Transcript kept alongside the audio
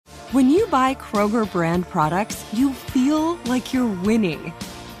When you buy Kroger brand products, you feel like you're winning.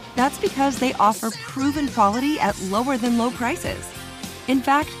 That's because they offer proven quality at lower than low prices. In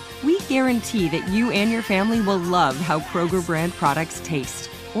fact, we guarantee that you and your family will love how Kroger brand products taste,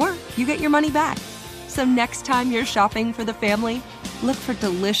 or you get your money back. So next time you're shopping for the family, look for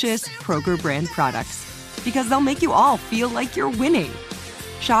delicious Kroger brand products, because they'll make you all feel like you're winning.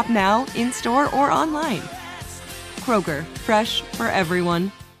 Shop now, in-store, or online. Kroger, fresh for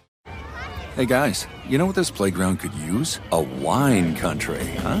everyone. Hey guys, you know what this playground could use? A wine country,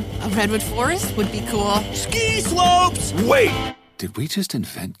 huh? A redwood forest would be cool. Ski slopes! Wait! Did we just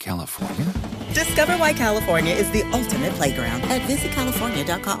invent California? Discover why California is the ultimate playground at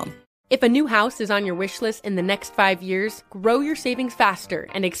visitcalifornia.com. If a new house is on your wish list in the next 5 years, grow your savings faster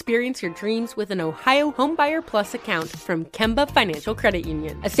and experience your dreams with an Ohio Homebuyer Plus account from Kemba Financial Credit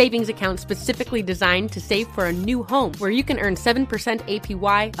Union. A savings account specifically designed to save for a new home, where you can earn 7%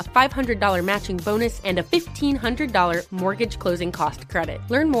 APY, a $500 matching bonus, and a $1,500 mortgage closing cost credit.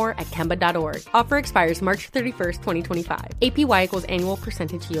 Learn more at Kemba.org. Offer expires March 31st, 2025. APY equals annual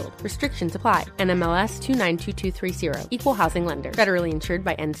percentage yield. Restrictions apply. NMLS 292230. Equal housing lender. Federally insured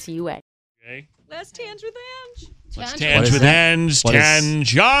by NCUA. Okay. Let's tange with Ange. Let's tange with Ange.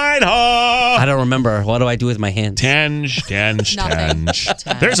 Tangina. I don't remember. What do I do with my hands? Tange. Nothing.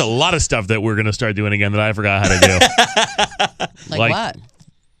 There's a lot of stuff that we're going to start doing again that I forgot how to do. Like what?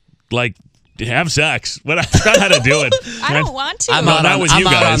 Like have sex. But I forgot how to do it. I don't want to. I'm out with you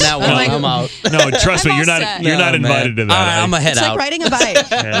guys. On that one. I'm out. No, trust me, you're not invited to that. I'm a head it's out. Like riding a bike.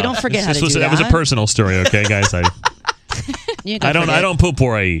 Yeah. You don't forget how to do that. That was a personal story, okay, guys? I don't poop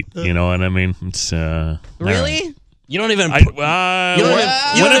where I eat. You know what I mean? It's really? Right. You don't even. When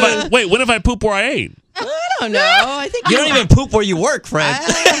have I pooped where I ate? I don't know. I think you don't even poop where you work, Fred.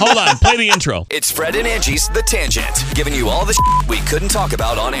 Hold on, play the intro. It's Fred and Angie's The Tangent, giving you all the shit we couldn't talk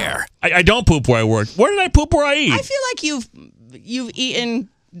about on air. I don't poop where I work. Where did I poop where I eat? I feel like you've eaten,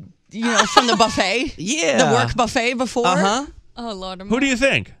 from the buffet. Yeah, the work buffet before. Oh Lord. Who do you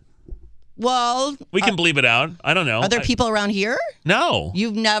think? Well, we can bleep it out. I don't know. Are there people around here? No.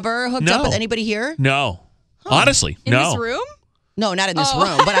 You've never hooked up with anybody here? No. Huh. Honestly, in this room? No, not in this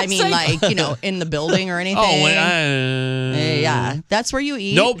room, but I mean, in the building or anything. Oh, yeah, that's where you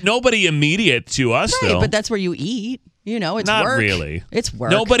eat. Nobody immediate to us, right, though. But that's where you eat. It's not work. Really. It's work.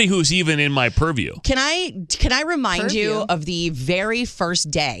 Nobody who's even in my purview. Can I remind you of the very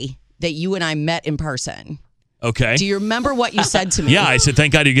first day that you and I met in person? Okay. Do you remember what you said to me? Yeah, I said,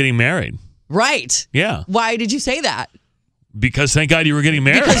 "Thank God you're getting married." Right. Yeah. Why did you say that? Because thank God you were getting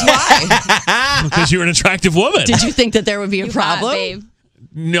married. Because why? Because you're an attractive woman. Did you think that there would be a problem? Babe.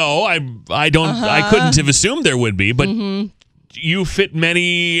 No, I don't. I couldn't have assumed there would be, but you fit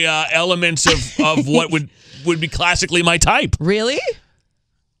many elements of what would be classically my type. Really?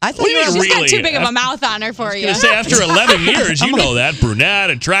 I thought she's got too big of a mouth on her for you. I was going to say, after 11 years, you know that.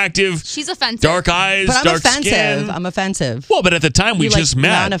 Brunette, attractive. She's offensive. Dark eyes, but I'm dark offensive. skin. I'm offensive. Well, but at the time, we just met.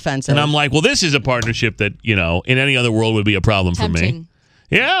 Non-offensive. And I'm like, well, this is a partnership that, in any other world would be a problem for me.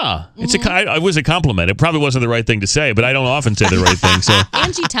 Yeah. It was a compliment. It probably wasn't the right thing to say, but I don't often say the right thing. So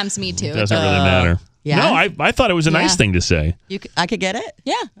Angie tempts me too. It doesn't really matter. Yeah? No, I thought it was a nice thing to say. I could get it?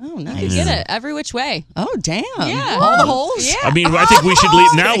 Yeah. Oh, nice. You get it every which way. Oh, damn. Yeah. All the holes? Yeah. I mean, I think we should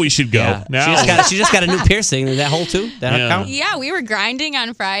leave. Now we should go. Yeah. Now. She just got a new piercing. That hole too? That count? Yeah, we were grinding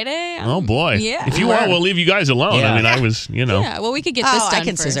on Friday. Oh, boy. Yeah. If you want, we'll leave you guys alone. Yeah. I mean, I was, Yeah, well, we could get this done I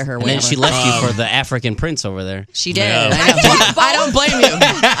can first. scissor her. And then she left you for the African prince over there. She did. Yeah. I don't blame you.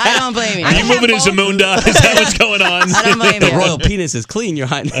 I don't blame you. Are you moving in Zamunda? Is that what's going on? I don't blame The you. royal penis is clean, Your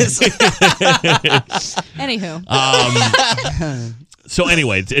Highness. Anywho. So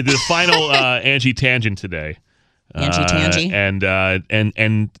anyway, the final Angie Tangent today. Angie Tangy. And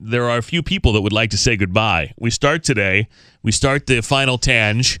there are a few people that would like to say goodbye. We start today. We start the final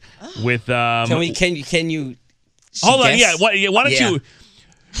Tange with. Can you? Hold on. Yeah. Why don't you?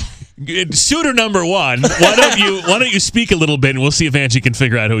 Suitor number one. Why don't you speak a little bit, and we'll see if Angie can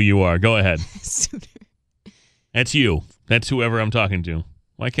figure out who you are. Go ahead. That's you. That's whoever I'm talking to.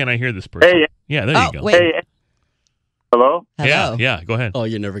 Why can't I hear this person? Hey. Yeah, there you go. Wait. Hey. Hello? Yeah, go ahead. Oh,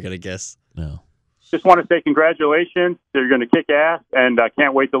 you're never going to guess. No. Just want to say congratulations. You're going to kick ass, and I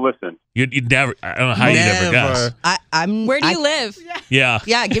can't wait to listen. You'd never. I don't know how you never guess. Where do you live? Yeah.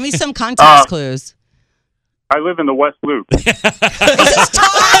 Yeah, give me some context clues. I live in the West Loop. West Loop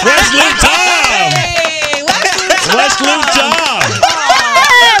Tom! Hey, West Loop Tom!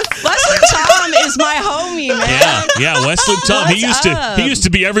 West Loop Tom is my homie, man. Yeah, West Loop Tom. He used to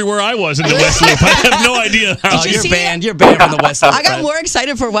be everywhere I was in the West Loop. I have no idea how. Did you see banned. You're banned from the West Loop. I got more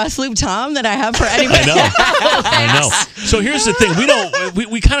excited for West Loop Tom than I have for anybody. I know. So here's the thing: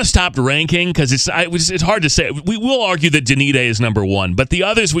 we kind of stopped ranking because it's hard to say. We will argue that Danita is number one, but the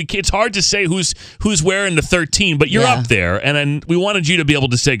others it's hard to say who's where in the 13. But you're up there, and then we wanted you to be able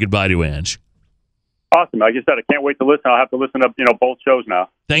to say goodbye to Ange. Awesome. Like I said, I can't wait to listen. I'll have to listen to both shows now.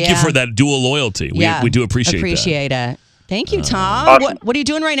 Thank you for that dual loyalty. We do appreciate it. Thank you, Tom. Awesome. What are you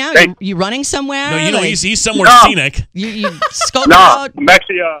doing right now? You running somewhere? No, he's somewhere scenic. You scoping out? I'm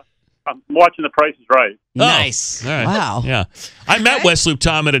actually I'm watching The Price is Right. Nice. All right. Wow. Yeah. I met West Loop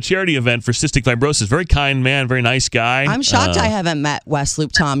Tom at a charity event for cystic fibrosis. Very kind man, very nice guy. I'm shocked I haven't met West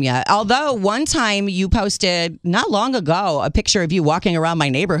Loop Tom yet. Although one time you posted not long ago a picture of you walking around my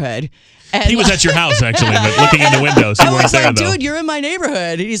neighborhood. And he was at your house, actually, but looking in the windows. He weren't there, though. Dude, you're in my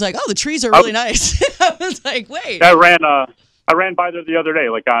neighborhood. And he's like, oh, the trees are really nice. I was like, wait. I ran by there the other day,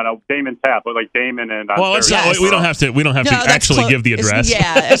 like on a Damon Tap, but like Damon and. Well, we don't have to actually give the address.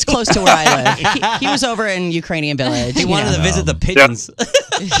 It's close to where I live. He was over in Ukrainian Village. He wanted to visit the pigeons.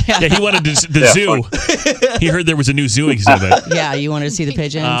 Yeah, he wanted the zoo. He heard there was a new zoo exhibit. Yeah, you wanted to see the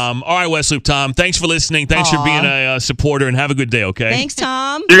pigeons. All right, West Loop Tom. Thanks for listening. Thanks for being a supporter, and have a good day. Okay. Thanks,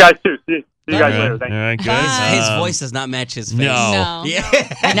 Tom. You guys too. See you guys later. Thank you. All right, good. His voice does not match his face. No. Yeah.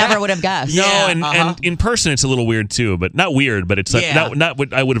 I never would have guessed. No, and in person it's a little weird too, but not weird, but it's not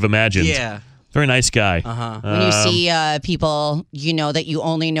what I would have imagined. Yeah. Very nice guy. When you see people that you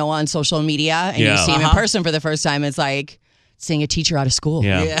only know on social media and you see him in person for the first time, it's like seeing a teacher out of school.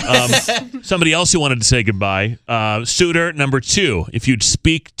 Yeah. Somebody else who wanted to say goodbye. Suitor number 2. If you'd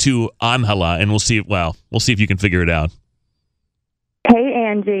speak to Angela, and we'll see if you can figure it out. Hey,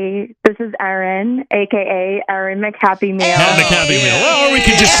 Angie. This is Erin, a.k.a. Erin McHappy Meal. McHappy Meal. Well, or we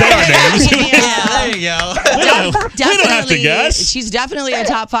could just say our names. There you go. We don't have to guess. She's definitely a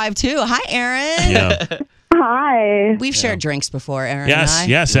top 5, too. Hi, Erin. Yeah. Hi. We've shared drinks before, Erin Yes,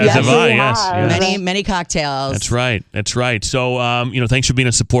 and I. as have I. Yes. Many cocktails. That's right. So, thanks for being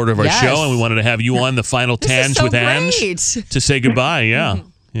a supporter of our show, and we wanted to have you on the final Tange with Ange to say goodbye. Yeah.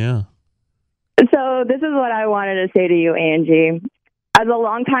 So this is what I wanted to say to you, Angie. As a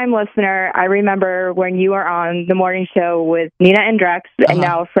longtime listener, I remember when you were on the morning show with Nina and Drex, and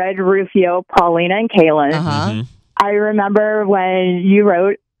now Fred, Rufio, Paulina, and Kaylin. I remember when you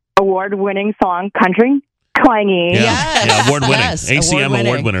wrote award-winning song, Country Clangy. Yeah, award-winning. ACM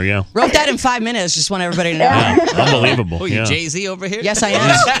award winner, Wrote that in 5 minutes, just want everybody to know. Yeah, unbelievable. Oh, you Jay-Z over here? Yes, I am.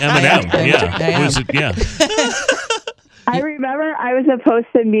 Eminem, I remember I was supposed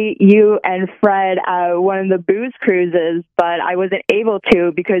to meet you and Fred at one of the booze cruises, but I wasn't able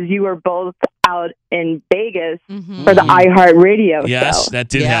to because you were both out in Vegas for the iHeartRadio show. Yes, that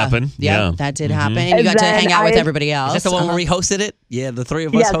did happen. Yeah, that did happen. And you got to hang out with everybody else. Is that the one where we hosted it? Yeah, the three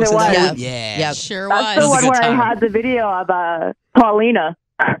of us hosted it was. it? Yeah. Sure That's was. the one where I had the video of Paulina.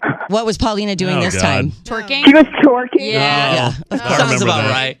 What was Paulina doing this time? Twerking? She was twerking. Yeah. Sounds about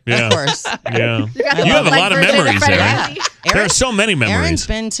right. Yeah. Of course. Yeah. You have a lot of memories, Erin. There are so many memories. Erin's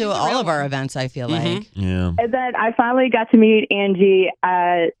been to all of our events, I feel like. Yeah. And then I finally got to meet Angie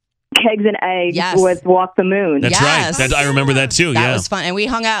at Kegs and Eggs with Walk the Moon. That's right. I remember that too. That was fun. And we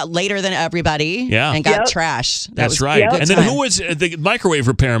hung out later than everybody and got trashed. That's right. And then who was the microwave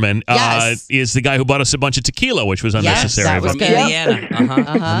repairman is the guy who bought us a bunch of tequila, which was unnecessary. That was From Indiana.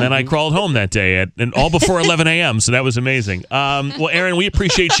 And then I crawled home that day and all before 11 a.m. So that was amazing. Well, Erin, we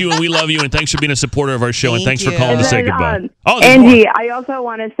appreciate you and we love you and thanks for being a supporter of our show and thanks for calling to say goodbye. Angie, I also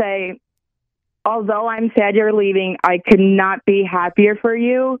want to say, although I'm sad you're leaving, I could not be happier for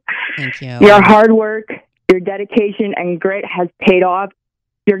you. Thank you. Your hard work, your dedication, and grit has paid off.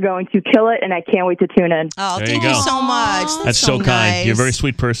 You're going to kill it, and I can't wait to tune in. Oh, thank you so much. That's so kind. Nice. You're a very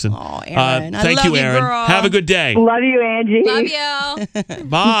sweet person. Oh, Erin. Thank you, Erin. Have a good day. Love you, Angie. Love you.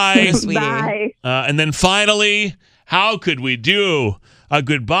 Bye. Sweetie. Bye. And then finally, how could we do a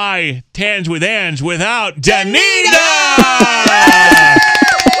goodbye Tange with Ange without Danita?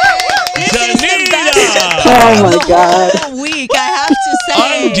 Oh my God! Whole week, I have to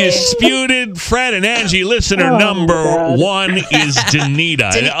say. Undisputed Fred and Angie listener number 1 is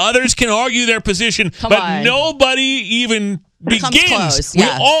Danita. And others can argue their position, but nobody even begins. Close, We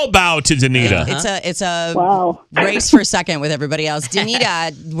yeah. all bow to Danita. It's a race for second with everybody else.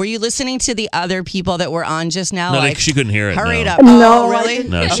 Danita, were you listening to the other people that were on just now? No, she couldn't hear it. Hurried no. up. No, Oh, really?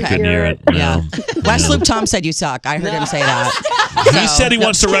 No, she couldn't hear it. Yeah. No. West Loop Tom said you suck. I heard him say that. He said he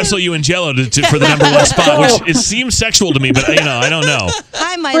wants to wrestle you in Jello for the number one spot, which it seems sexual to me, but I don't know.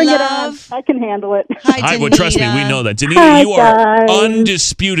 Hi, my Bring love. it on. I can handle it. Hi, Well, trust me, we know that. Danita, Hi, you are guys.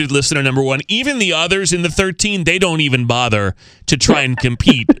 undisputed listener number one. Even the others in the 13, they don't even bother to try and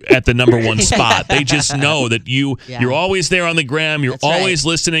compete at the number one spot. They just know that you're always there on the gram. You're always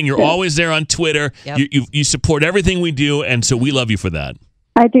listening. You're always there on Twitter. Yep. You support everything we do, and so we love you for that.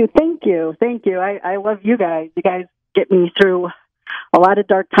 I do. Thank you. I love you guys. You guys get me through a lot of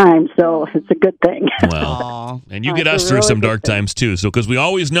dark times, so it's a good thing. Well, and you get us through some dark times too. So because we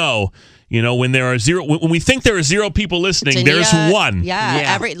always know, when there are when we think there are 0 people listening, Danita, there's one.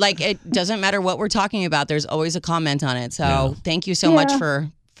 Yeah. It doesn't matter what we're talking about. There's always a comment on it. So thank you so much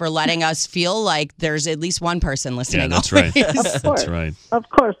for letting us feel like there's at least one person listening. Yeah, that's right. Of course. That's right. Of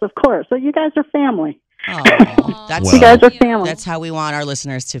course. So you guys are family. That's you guys are family. That's how we want our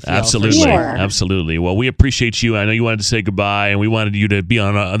listeners to feel. Absolutely. for sure. Absolutely. Well, we appreciate you. I know you wanted to say goodbye, and we wanted you to be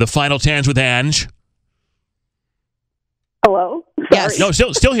on the final Tans with Ange. Hello? Yes. No,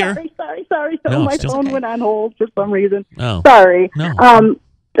 still here. Sorry. No, My still phone okay. went on hold for some reason. Oh. Sorry. No.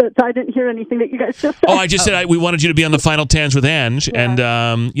 So I didn't hear anything that you guys just said. Oh, I just said we wanted you to be on the final Tans with Ange, and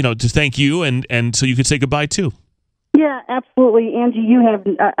to thank you, and so you could say goodbye too. Yeah, absolutely, Angie. You have.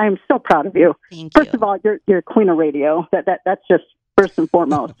 I'm so proud of you. First of all, you're queen of radio. That's just first and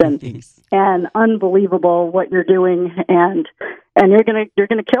foremost, and unbelievable what you're doing, and you're gonna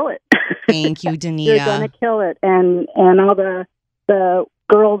kill it. Thank you, Danita. You're gonna kill it, and all the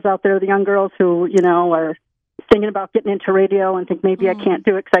girls out there, the young girls who are thinking about getting into radio and think maybe I can't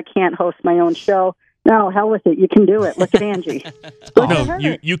do it because I can't host my own show. No, hell with it. You can do it. Look at Angie.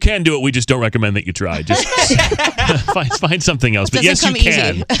 You can do it. We just don't recommend that you try. Just find something else. But yes, you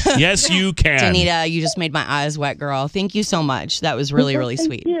can. Yes, you can. Danita, you just made my eyes wet, girl. Thank you so much. That was really, really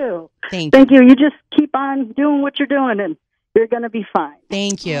sweet. Thank you. You just keep on doing what you're doing, and you're going to be fine.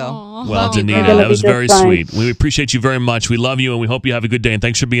 Thank you. Well, Danita, that was very sweet. We appreciate you very much. We love you, and we hope you have a good day. And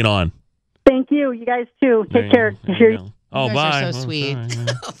thanks for being on. Thank you. You guys too. Take care. Oh, you guys bye. are so sweet.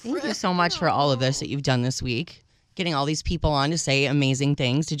 Thank you so much for all of this that you've done this week. Getting all these people on to say amazing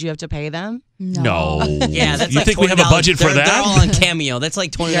things. Did you have to pay them? No. Yeah, that's you like think we have a budget for that? They're all on Cameo. That's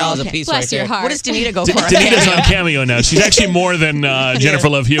like $20 a piece right there. What does Danita go for? Danita's on Cameo now. She's actually more than Jennifer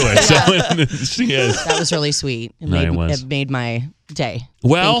Love Hewitt. So she is. That was really sweet. It made my day.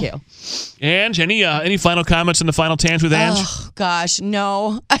 Well, thank you. Ange, any final comments in the final Tans with Ange? Oh, gosh,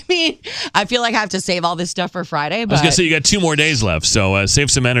 no. I mean, I feel like I have to save all this stuff for Friday. But I was going to say, you got 2 more days left, so save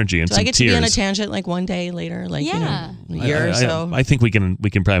some energy and do some I get tears. to be on a tangent like one day later? Like, a year or so? I think we can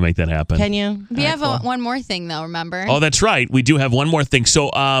probably make that happen. Can you? We have one more thing, though, remember? Oh, that's right. We do have one more thing.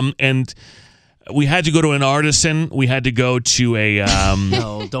 So, and we had to go to an artisan. We had to go to a...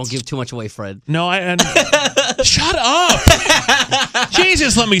 No, don't give too much away, Fred. No, shut up.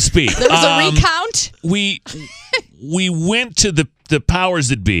 Jesus, let me speak. There was a recount? We went to the powers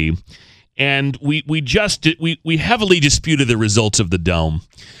that be, and we heavily disputed the results of the Dome.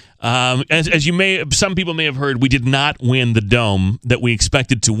 As some people may have heard, we did not win the Dome that we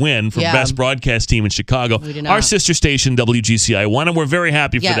expected to win for best broadcast team in Chicago. We did not. Our sister station WGCI won, and we're very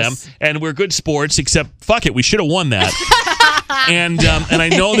happy for them. And we're good sports. Except, fuck it, we should have won that. and I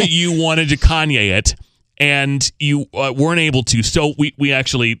know that you wanted to Kanye it, and you weren't able to. So we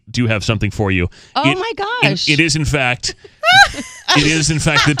actually do have something for you. Oh my gosh! It is in fact. It is in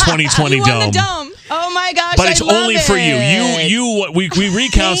fact the 2020 you Dome. won the Dome. Oh my gosh! But it's I love only for you. it. We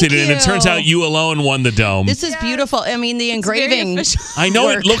recounted it, and it turns out you alone won the Dome. This is beautiful. I mean, the engraving. I know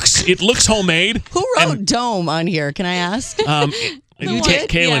it looks homemade. Who wrote Dome on here? Can I ask? Kaylin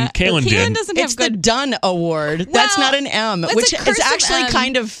did. It's the Dunn Award. That's not an M, which is actually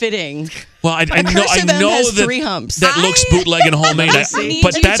kind of fitting. Well, I know that 3 humps. That looks bootleg and homemade,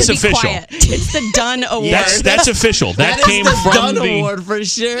 but that's official. It's the Dunn Award. That's official. That came from Dunn the Award for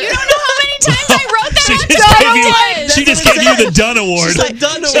sure. You don't know how many times I wrote that. She just gave you the Dunn Award. Like,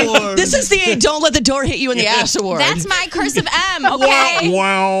 Dunn Award. This is the Don't Let the Door Hit You in the Ass Award. That's my cursive M. Okay.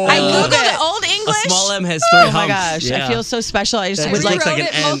 Wow. I googled Old English. A small M has 3 humps. Oh my gosh, I feel so special. I just would like to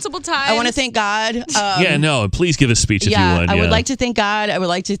it multiple times. I want to thank God. Please give a speech if you would. I would like to thank God. I would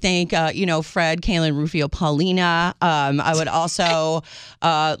like to thank Fred, Kaylin, Rufio, Paulina. I would also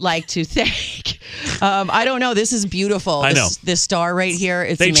like to thank, I don't know, this is beautiful. I know. This star right here,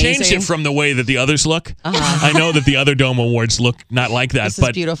 it's They amazing. changed it from the way that the others look. I know that the other Dome Awards look not like that, This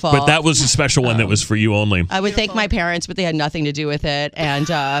is beautiful. but that was a special one that was for you only. I would thank my parents, but they had nothing to do with it. And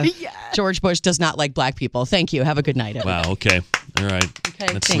George Bush does not like black people. Thank you. Have a good night, everyone. Wow, okay. All right.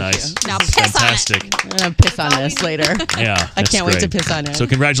 Okay, That's thank nice. you. Now This is piss on it. fantastic. I'm going to piss on this later. Yeah. I can't wait to great. piss on it. So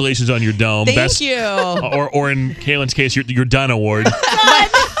congratulations on your Dome. Thank you. Or in Kaylin's case, your Done Award.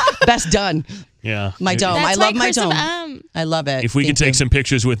 Best done. Yeah. My Dome. That's I love my Chris of Dome. I love it. If we Thank can take you. some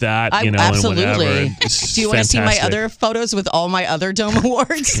pictures with that, and absolutely. whatever. It's Do you want to see my fantastic. other photos with all my other Dome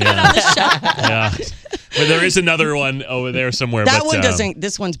awards? Yeah. Yeah. But there is another one over there somewhere. That but, one doesn't.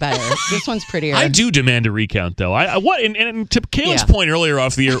 This one's better. This one's prettier. I do demand a recount, though. And to Kaylin's point earlier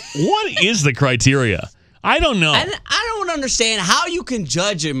off the air, what is the criteria? I don't know. And I don't understand how you can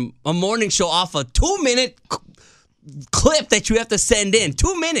judge a morning show off a 2-minute clip that you have to send in.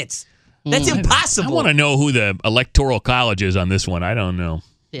 2 minutes. That's impossible. I want to know who the electoral college is on this one. I don't know.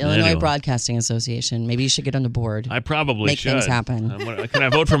 The Illinois Anyway. Broadcasting Association. Maybe you should get on the board. I probably Make should. things happen. Can I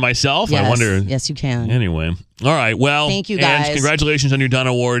vote for myself? Yes. I wonder. Yes, you can. Anyway. All right. Well, Thank you, And guys. congratulations on your Done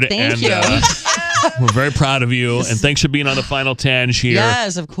Award. Thank you. We're very proud of you. And thanks for being on the Final 10 here.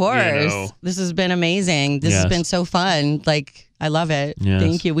 Yes, of course. You know. This has been amazing. This Yes. has been so fun. I love it. Yes.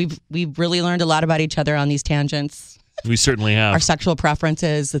 Thank you. We've really learned a lot about each other on these tangents. We certainly have. Our sexual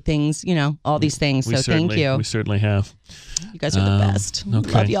preferences, the things, all these things. So thank you. We certainly have. You guys are the best.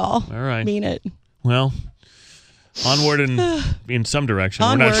 Okay. Love y'all. All right. Mean it. Well, onward and in some direction.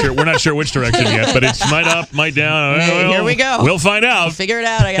 Onward. We're not sure which direction yet, but it's might up, might down. Hey, Well, here we go. We'll find out. Figure it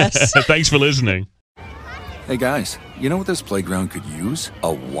out, I guess. Thanks for listening. Hey guys, you know what this playground could use?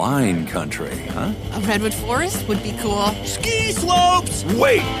 A wine country, huh? A redwood forest would be cool. Ski slopes!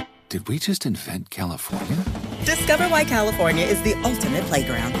 Wait! Did we just invent California? Discover why California is the ultimate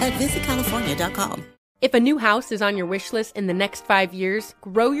playground at visitcalifornia.com. If a new house is on your wish list in the next 5 years,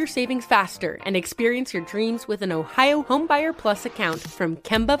 grow your savings faster and experience your dreams with an Ohio Homebuyer Plus account from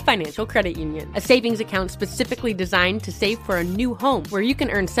Kemba Financial Credit Union. A savings account specifically designed to save for a new home where you can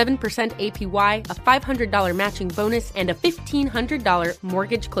earn 7% APY, a $500 matching bonus, and a $1,500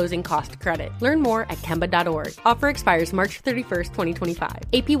 mortgage closing cost credit. Learn more at Kemba.org. Offer expires March 31st, 2025.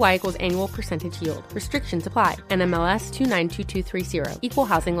 APY equals annual percentage yield. Restrictions apply. NMLS 292230. Equal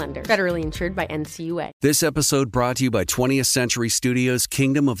housing lender. Federally insured by NCUA. This episode brought to you by 20th Century Studios'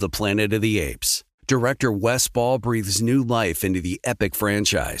 Kingdom of the Planet of the Apes. Director Wes Ball breathes new life into the epic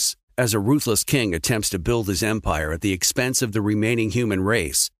franchise. As a ruthless king attempts to build his empire at the expense of the remaining human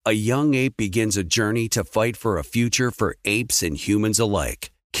race, a young ape begins a journey to fight for a future for apes and humans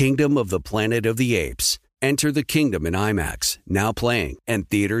alike. Kingdom of the Planet of the Apes. Enter the kingdom in IMAX, now playing, and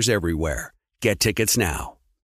theaters everywhere. Get tickets now.